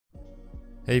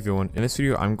Hey everyone, in this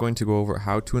video I'm going to go over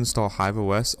how to install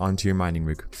HiveOS onto your mining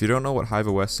rig. If you don't know what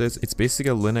HiveOS is, it's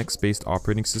basically a Linux-based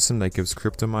operating system that gives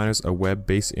crypto miners a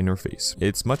web-based interface.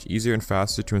 It's much easier and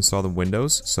faster to install than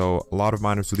Windows, so a lot of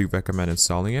miners really recommend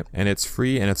installing it, and it's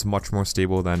free and it's much more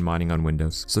stable than mining on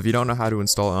Windows. So if you don't know how to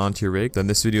install it onto your rig, then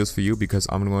this video is for you because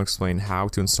I'm going to explain how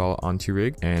to install it onto your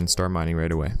rig and start mining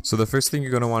right away. So the first thing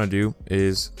you're going to want to do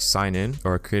is sign in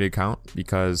or create an account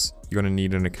because you're going to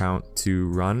need an account to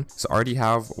run. So I already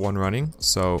have one running.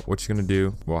 So what you're going to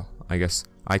do, well, I guess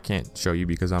I can't show you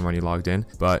because I'm already logged in,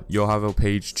 but you'll have a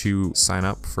page to sign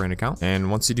up for an account. And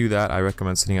once you do that, I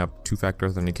recommend setting up two-factor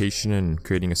authentication and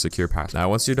creating a secure password. Now,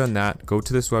 once you're done that, go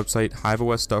to this website,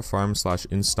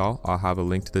 hiveos.farm/install. I'll have a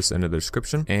link to this in the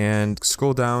description and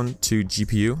scroll down to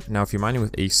GPU. Now, if you're mining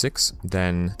with ASICs,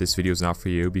 then this video is not for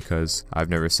you because I've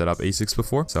never set up ASICs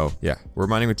before. So yeah, we're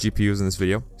mining with GPUs in this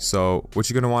video. So what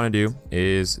you're going to want to do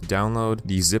is download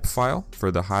the zip file for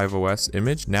the HiveOS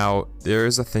image. Now, there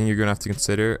is a thing you're going to have to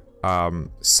consider.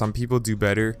 Some people do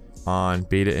better on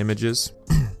beta images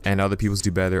and other people do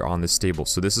better on the stable.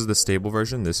 So this is the stable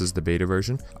version, this is the beta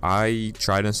version. I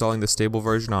tried installing the stable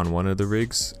version on one of the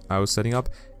rigs I was setting up,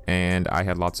 and I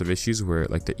had lots of issues where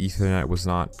like the Ethernet was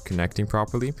not connecting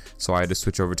properly, so I had to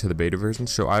switch over to the beta version.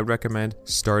 So I recommend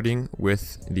starting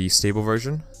with the stable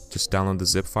version. Just download the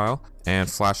zip file and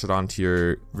flash it onto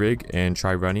your rig and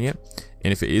try running it.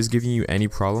 And if it is giving you any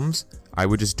problems, I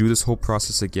would just do this whole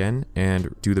process again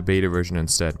and do the beta version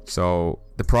instead. So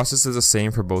the process is the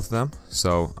same for both of them.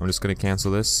 So I'm just going to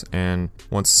cancel this, and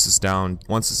once this is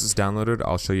downloaded,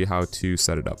 I'll show you how to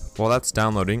set it up. While that's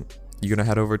downloading, you're going to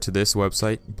head over to this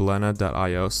website,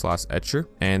 blena.io/etcher,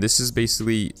 and this is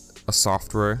basically a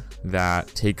software that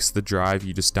takes the drive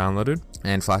you just downloaded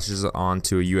and flashes it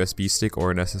onto a USB stick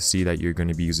or an SSD that you're going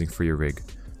to be using for your rig.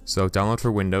 So download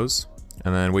for Windows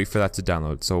and then wait for that to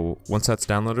download. So once that's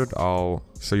downloaded, I'll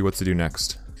show you what to do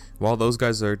next. While those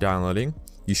guys are downloading,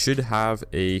 you should have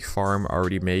a farm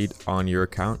already made on your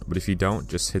account, but if you don't,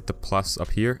 just hit the plus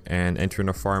up here and enter in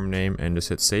a farm name and just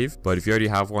hit save. But if you already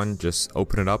have one, just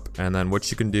open it up, and then what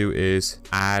you can do is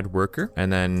add worker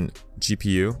and then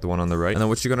GPU, the one on the right. And then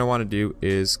what you're going to want to do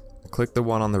is click the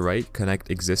one on the right,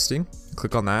 connect existing,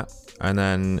 click on that, and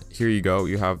then here you go,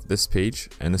 you have this page,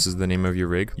 and this is the name of your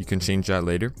rig. You can change that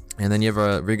later, and then you have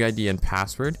a rig ID and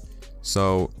password.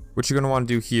 So what you're going to want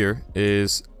to do here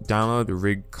is download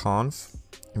rig.conf,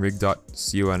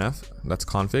 that's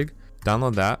config.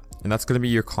 Download that, and that's going to be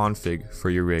your config for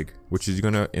your rig, which is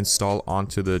going to install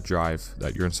onto the drive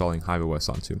that you're installing HiveOS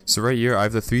onto. So right here, I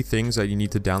have the three things that you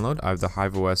need to download. I have the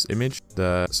HiveOS image,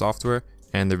 the software,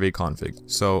 and the rig config.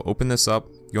 So open this up.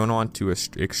 You're going to want to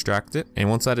extract it, and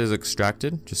once that is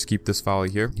extracted, just keep this file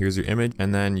here. Here's your image,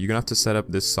 and then you're gonna have to set up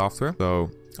this software.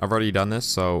 So I've already done this,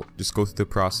 so just go through the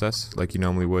process like you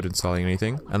normally would installing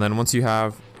anything. And then once you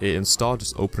have it installed,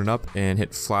 just open it up and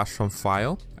hit flash from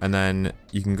file, and then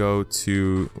you can go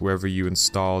to wherever you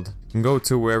installed.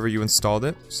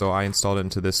 it. So I installed it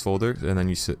into this folder, and then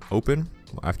you hit open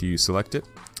after you select it,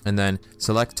 and then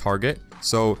select target.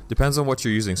 So depends on what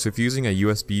you're using. So if you're using a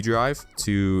USB drive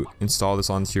to install this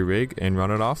onto your rig and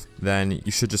run it off, then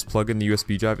you should just plug in the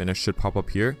USB drive and it should pop up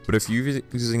here. But if you're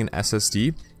using an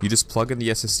SSD, you just plug in the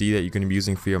SSD that you're going to be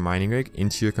using for your mining rig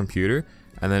into your computer,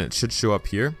 and then it should show up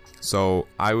here. So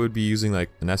I would be using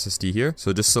like an SSD here.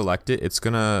 So just select it. It's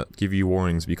gonna give you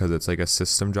warnings because it's like a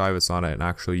system drive. It's not an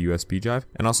actual USB drive.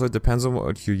 And also it depends on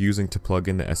what you're using to plug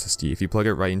in the SSD. If you plug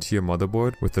it right into your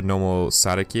motherboard with the normal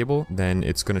SATA cable, then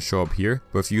it's gonna show up here.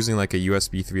 But if you're using like a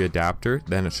USB 3 adapter,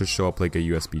 then it should show up like a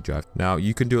USB drive. Now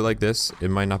you can do it like this.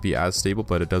 It might not be as stable,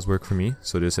 but it does work for me.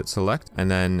 So just hit select, and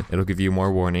then it'll give you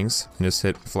more warnings, and just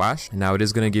hit flash. Now it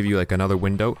is gonna give you like another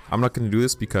window. I'm not gonna do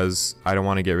this because I don't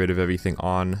want to get rid of everything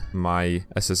on my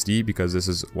SSD because this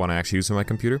is one I actually use on my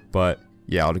computer. But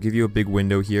yeah, I'll give you a big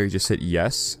window here. You just hit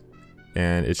yes,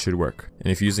 and it should work.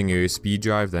 And if you're using a USB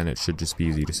drive, then it should just be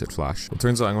easy. Just hit flash. It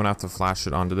turns out I'm gonna have to flash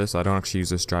it onto this. I don't actually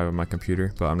use this drive on my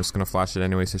computer, but I'm just gonna flash it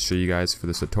anyways to show you guys for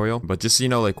this tutorial. But just so you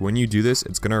know, like when you do this,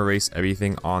 it's gonna erase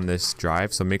everything on this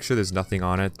drive. So make sure there's nothing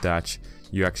on it that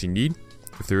you actually need.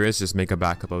 If there is, just make a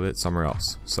backup of it somewhere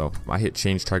else. So I hit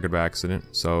change target by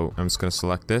accident. So I'm just going to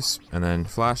select this and then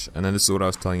flash. And then this is what I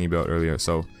was telling you about earlier.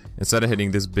 So instead of hitting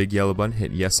this big yellow button,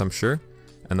 hit yes, I'm sure.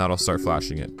 And that'll start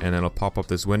flashing it. And then it'll pop up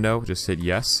this window. Just hit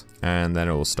yes, and then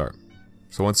it will start.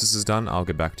 So once this is done, I'll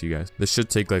get back to you guys. This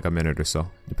should take like a minute or so,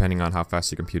 depending on how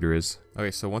fast your computer is. Okay,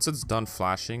 so once it's done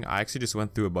flashing, I actually just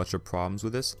went through a bunch of problems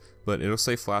with this, but it'll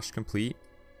say flash complete.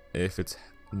 If it's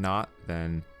not,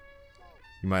 then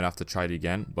you might have to try it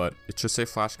again, but it should say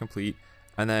flash complete.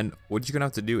 And then what you're gonna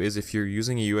have to do is, if you're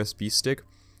using a USB stick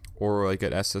or like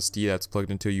an SSD that's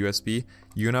plugged into a USB,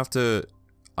 you're gonna have to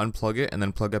unplug it and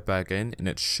then plug it back in, and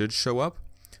it should show up.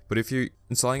 But if you're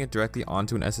installing it directly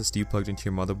onto an SSD plugged into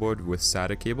your motherboard with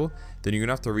SATA cable, then you're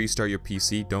gonna have to restart your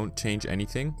PC. Don't change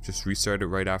anything, just restart it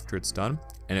right after it's done,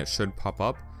 and it should pop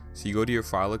up. So you go to your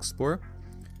file explorer,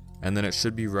 and then it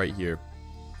should be right here.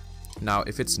 Now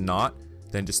if it's not,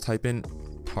 then just type in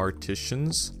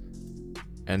partitions,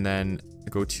 and then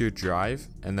go to your drive,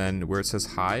 and then where it says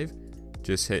Hive,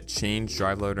 just hit change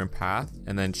drive loader and path,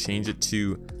 and then change it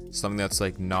to something that's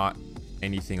like not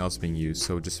anything else being used.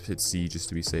 So just hit C just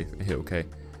to be safe and hit OK,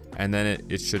 and then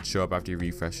it should show up after you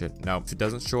refresh it. Now if it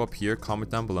doesn't show up here,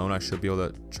 comment down below and I should be able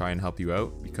to try and help you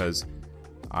out, because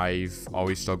I've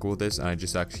always struggled with this, and I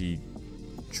just actually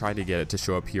tried to get it to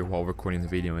show up here while recording the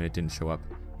video and it didn't show up,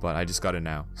 but I just got it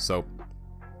now. So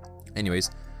anyways,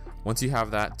 once you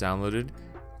have that downloaded,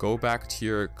 go back to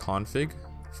your config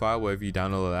file, wherever you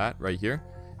downloaded that, right here,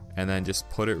 and then just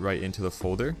put it right into the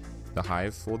folder, the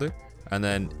Hive folder. And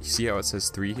then you see how it says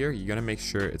 3 here? You're gonna make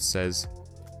sure it says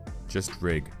just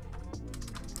rig.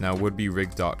 Now it would be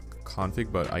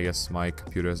rig.config, but I guess my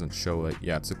computer doesn't show it.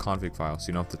 Yeah, it's a config file, so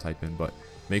you don't have to type in, but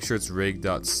make sure it's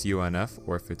rig.conf,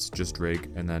 or if it's just rig,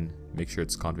 and then make sure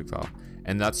it's config file.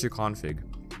 And that's your config.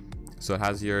 So it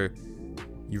has your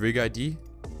rig ID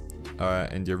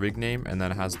and your rig name, and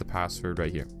then it has the password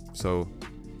right here. So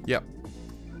yeah,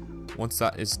 once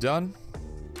that is done,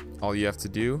 all you have to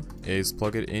do is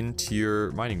plug it into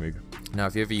your mining rig. Now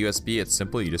if you have a USB, it's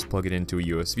simple. You just plug it into a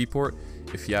USB port.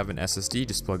 If you have an SSD,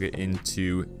 just plug it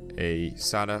into a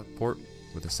SATA port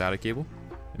with a SATA cable,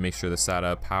 and make sure the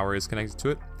SATA power is connected to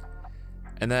it.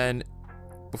 And then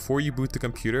before you boot the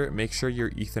computer, make sure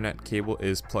your Ethernet cable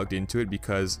is plugged into it,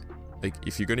 because like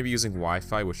if you're going to be using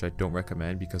Wi-Fi, which I don't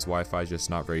recommend because Wi-Fi is just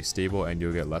not very stable and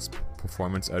you'll get less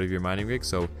performance out of your mining rig.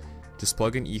 So just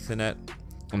plug in Ethernet,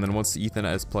 and then once the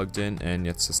Ethernet is plugged in and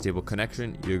it's a stable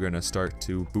connection, you're going to start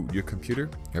to boot your computer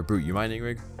or boot your mining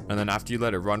rig. And then after you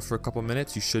let it run for a couple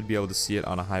minutes, you should be able to see it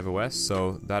on a HiveOS.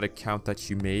 So that account that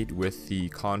you made with the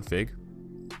config,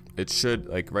 it should,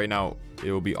 like right now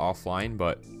it will be offline,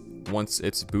 but once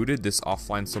it's booted, this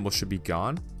offline symbol should be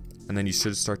gone. And then you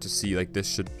should start to see, like, this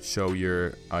should show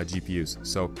your GPUs.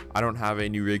 So I don't have a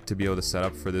new rig to be able to set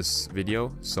up for this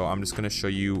video, so I'm just going to show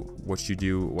you what you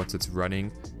do once it's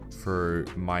running for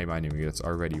my mining rig that's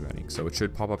already running. So it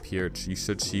should pop up here. You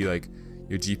should see like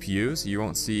your GPUs. You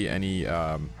won't see any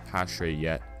hash rate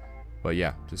yet, but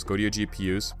yeah, just go to your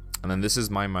GPUs. And then this is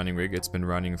my mining rig. It's been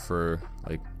running for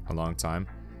like a long time.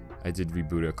 I did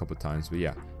reboot it a couple times, but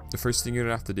yeah. The first thing you're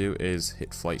gonna have to do is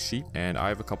hit flight sheet, and I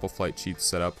have a couple flight sheets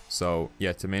set up. So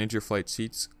yeah, to manage your flight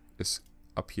sheets, just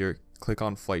up here, click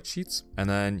on flight sheets, and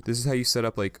then this is how you set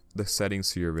up like the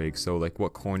settings for your rig. So like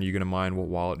what coin are you gonna mine, what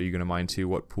wallet are you gonna mine to,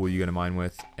 what pool are you gonna mine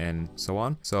with, and so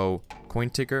on. So coin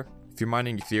ticker, if you're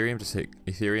mining Ethereum, just hit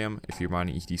Ethereum. If you're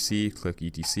mining ETC, click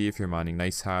ETC. If you're mining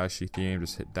NiceHash Ethereum,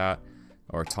 just hit that.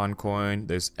 Or Toncoin,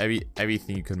 there's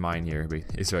everything you can mine here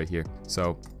is right here.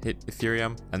 So hit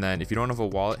Ethereum, and then if you don't have a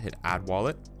wallet, hit add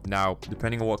wallet. Now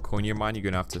depending on what coin you're mining, you're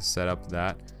gonna have to set up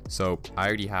that. So I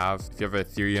already have, if you have an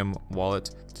Ethereum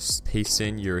wallet, just paste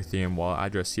in your Ethereum wallet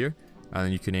address here, and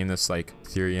then you can name this like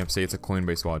Ethereum. Say it's a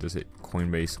Coinbase wallet, just hit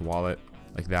Coinbase wallet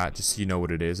like that, just so you know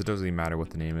what it is. It doesn't really matter what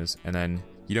the name is. And then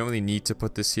you don't really need to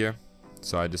put this here,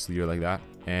 so I just leave it like that.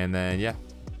 And then yeah,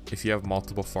 if you have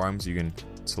multiple farms, you can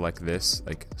select this,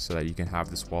 like, so that you can have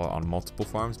this wallet on multiple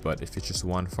farms. But if it's just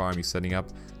one farm you're setting up,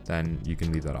 then you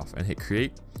can leave that off and hit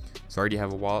create. So I already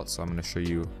have a wallet, so I'm going to show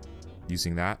you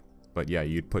using that. But yeah,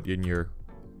 you'd put in your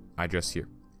address here,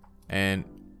 and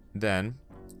then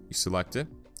you select it.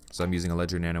 So I'm using a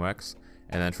Ledger Nano X.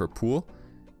 And then for pool,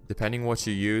 depending on what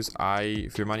you use,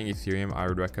 if you're mining Ethereum, I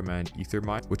would recommend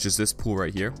Ethermine, which is this pool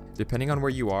right here. Depending on where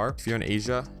you are, if you're in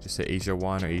Asia, just say Asia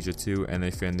 1 or Asia 2. And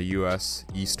if you're in the US,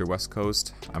 East or West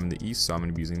Coast, I'm in the East, so I'm going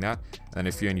to be using that. And then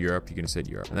if you're in Europe, you can just hit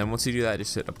Europe. And then once you do that,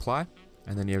 just hit apply.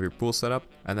 And then you have your pool set up.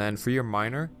 And then for your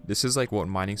miner, this is like what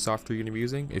mining software you're going to be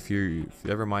using. If you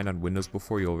ever mined on Windows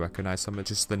before, you'll recognize some of it,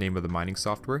 just the name of the mining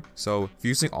software. So if you're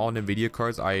using all NVIDIA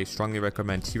cards, I strongly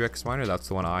recommend T-Rex Miner. That's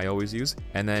the one I always use.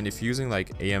 And then if you're using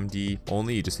like AMD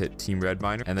only, you just hit Team Red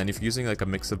Miner. And then if you're using like a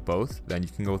mix of both, then you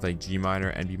can go with like G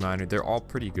Miner, NB Miner. They're all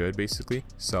pretty good basically.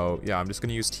 So yeah, I'm just going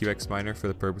to use T-Rex Miner for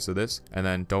the purpose of this. And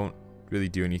then don't really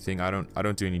do anything. I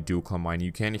don't do any dual call mining.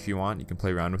 You can if you want, you can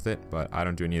play around with it, but I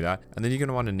don't do any of that. And then you're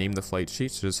gonna want to name the flight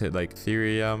sheet. So just hit like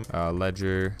Ethereum,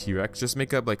 Ledger, T-Rex. Just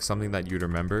make up like something that you'd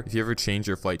remember. If you ever change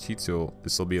your flight sheets,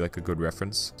 this will be like a good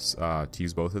reference to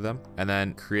use both of them. And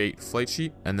then create flight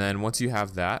sheet. And then once you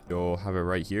have that, you'll have it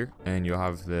right here, and you'll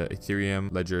have the Ethereum,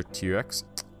 Ledger, T-Rex.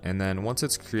 And then once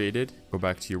it's created, go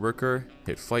back to your worker,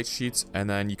 hit flight sheets, and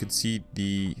then you can see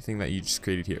the thing that you just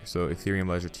created here. So Ethereum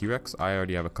Ledger T-Rex, I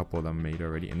already have a couple of them made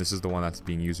already, and this is the one that's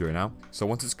being used right now. So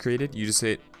once it's created, you just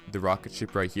hit the rocket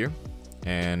ship right here,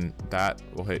 and that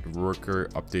will hit worker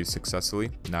update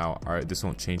successfully. Now, this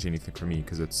won't change anything for me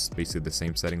because it's basically the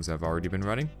same settings I've already been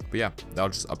running. But yeah, that'll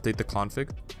just update the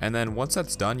config. And then once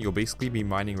that's done, you'll basically be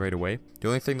mining right away. The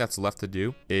only thing that's left to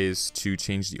do is to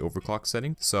change the overclock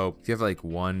setting. So if you have like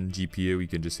one GPU, you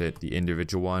can just hit the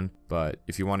individual one. But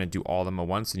if you want to do all of them at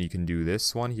once, then you can do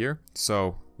this one here.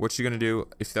 So what you're going to do,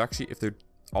 if they're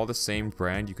all the same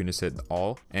brand, you can just hit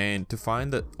all. And to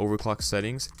find the overclock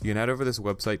settings, you can head over this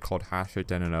website called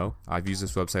Hashrate.no. I've used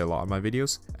this website a lot in my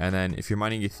videos. And then if you're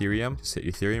mining Ethereum, just hit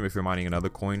Ethereum. If you're mining another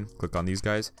coin, click on these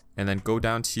guys, and then go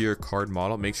down to your card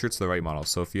model. Make sure it's the right model.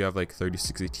 So if you have like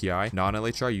 3060 Ti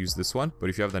non-LHR, use this one. But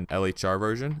if you have the LHR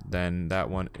version, then that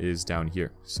one is down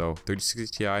here. So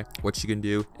 3060 Ti, what you can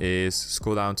do is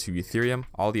scroll down to Ethereum.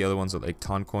 All the other ones are like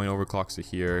Toncoin overclocks are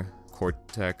here,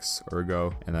 Cortex,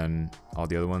 Ergo, and then all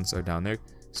the other ones are down there.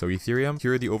 So Ethereum,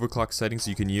 here are the overclock settings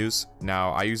you can use.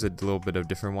 Now I use a little bit of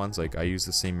different ones, like I use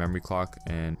the same memory clock,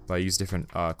 but I use different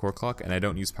core clock, and I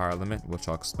don't use power limit, which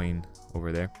I'll explain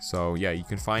over there. So yeah, you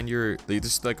can find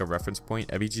just like a reference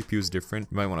point. Every GPU is different.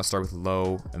 You might want to start with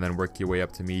low and then work your way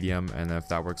up to medium, and then if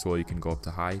that works well, you can go up to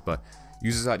high. But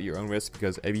use this at your own risk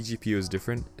because every GPU is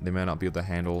different. They might not be able to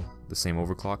handle the same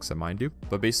overclocks that mine do.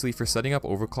 But basically for setting up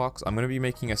overclocks, I'm going to be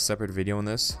making a separate video on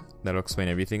this that'll explain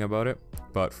everything about it.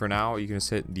 But for now, you can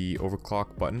just hit the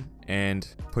overclock button and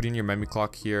put in your memory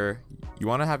clock here. You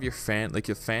want to have your fan, like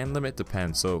your fan limit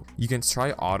depends. So you can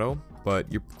try auto,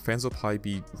 but your fans will probably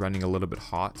be running a little bit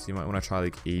hot. So you might want to try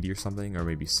like 80 or something, or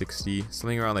maybe 60,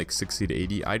 something around like 60 to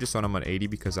 80. I just run them on 80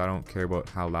 because I don't care about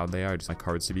how loud they are. I just like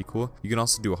cards to be cool. You can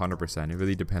also do 100%. It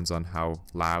really depends on how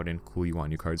loud and cool you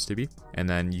want your cards to be. And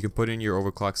then you can put in your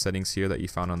overclock settings here that you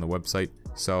found on the website.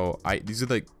 So these are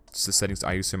like just the settings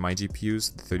I use for my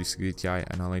GPUs, the 3060 Ti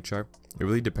and LHR. It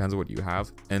really depends on what you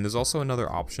have. And there's also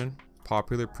another option,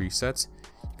 popular presets.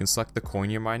 You can select the coin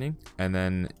you're mining, and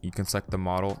then you can select the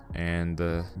model and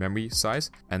the memory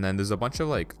size. And then there's a bunch of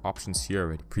like options here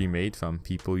already pre-made from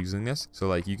people using this. So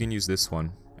like you can use this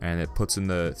one and it puts in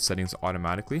the settings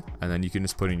automatically, and then you can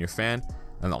just put in your fan,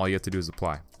 and all you have to do is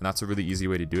apply. And that's a really easy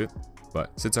way to do it.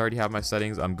 But since I already have my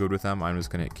settings, I'm good with them. I'm just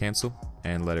gonna hit cancel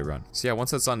and let it run. So yeah,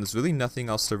 once that's done, there's really nothing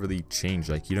else to really change.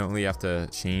 Like you don't really have to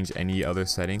change any other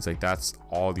settings. Like that's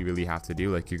all you really have to do.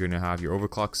 Like you're gonna have your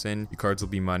overclocks in, your cards will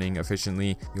be mining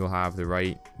efficiently, you'll have the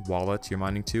right wallet you're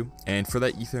mining to. And for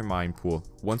that ether mine pool,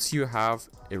 once you have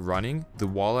it running, the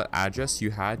wallet address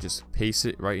you had, just paste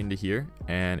it right into here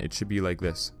and it should be like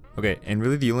this. Okay, and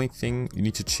really the only thing you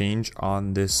need to change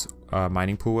on this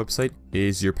mining pool website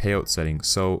is your payout settings.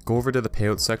 So go over to the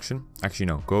payout section. Actually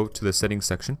no, go to the settings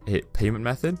section, hit payment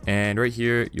method, and right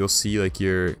here you'll see like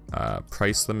your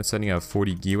price limit setting of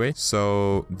 40 giveaway.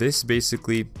 So this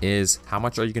basically is how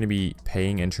much are you going to be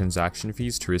paying in transaction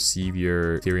fees to receive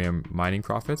your Ethereum mining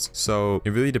profits. So it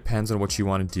really depends on what you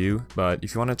want to do, but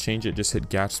if you want to change it, just hit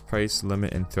gas price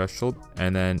limit and threshold,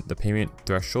 and then the payment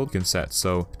threshold you can set.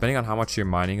 So depending on how much you're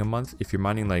mining a month, if you're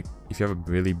mining like, if you have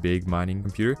a really big mining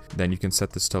computer, then you can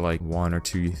set this to like 1 or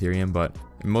 2 Ethereum. But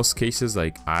in most cases,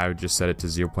 like I would just set it to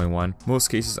 0.1. Most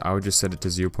cases I would just set it to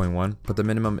 0.1, but the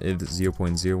minimum is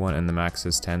 0.01 and the max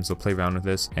is 10. So play around with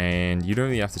this, and you don't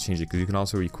really have to change it because you can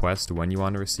also request when you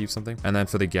want to receive something. And then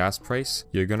for the gas price,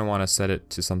 you're going to want to set it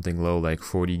to something low, like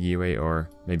 40 giveaway or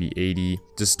maybe 80.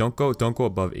 Just don't go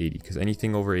above 80 because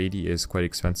anything over 80 is quite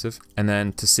expensive. And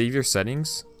then to save your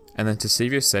settings, you're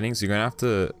going to have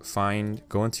to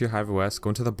go into your HiveOS, go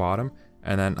into the bottom,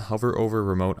 and then hover over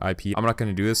remote IP. I'm not going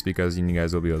to do this because you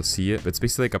guys will be able to see it, but it's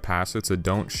basically like a password, so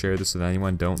don't share this with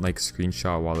anyone. Don't like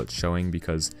screenshot while it's showing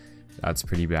because that's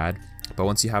pretty bad. But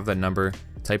once you have that number,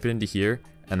 type it into here,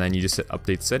 and then you just hit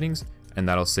update settings, and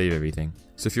that'll save everything.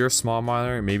 So if you're a small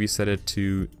miner, maybe set it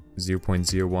to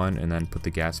 0.01 and then put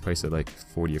the gas price at like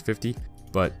 40 or 50.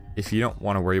 But if you don't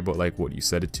want to worry about like what you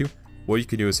set it to, what you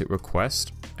can do is hit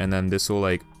request, and then this will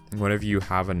like, whenever you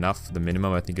have enough, the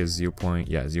minimum I think is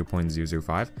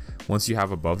 0.005. Once you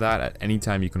have above that, at any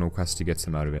time you can request to get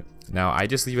some out of it. Now I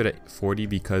just leave it at 40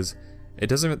 because it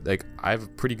doesn't, like, I have a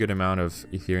pretty good amount of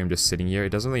Ethereum just sitting here. It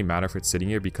doesn't really matter if it's sitting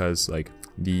here because like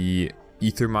the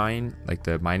Ethermine, like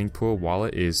the mining pool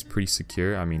wallet, is pretty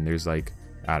secure. I mean, there's like,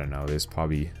 I don't know, there's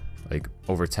probably like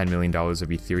over $10 million of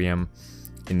Ethereum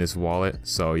in this wallet.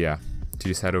 So yeah, to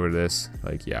just head over to this,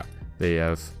 like, yeah, they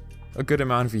have a good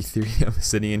amount of Ethereum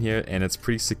sitting in here, and it's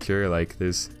pretty secure. Like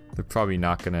they're probably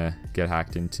not gonna get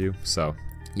hacked into. So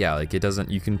yeah, like it doesn't,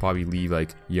 you can probably leave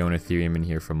like your own Ethereum in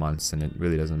here for months and it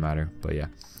really doesn't matter. But yeah,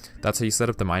 that's how you set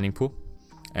up the mining pool.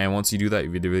 And once you do that,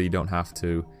 you really don't have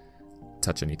to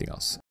touch anything else.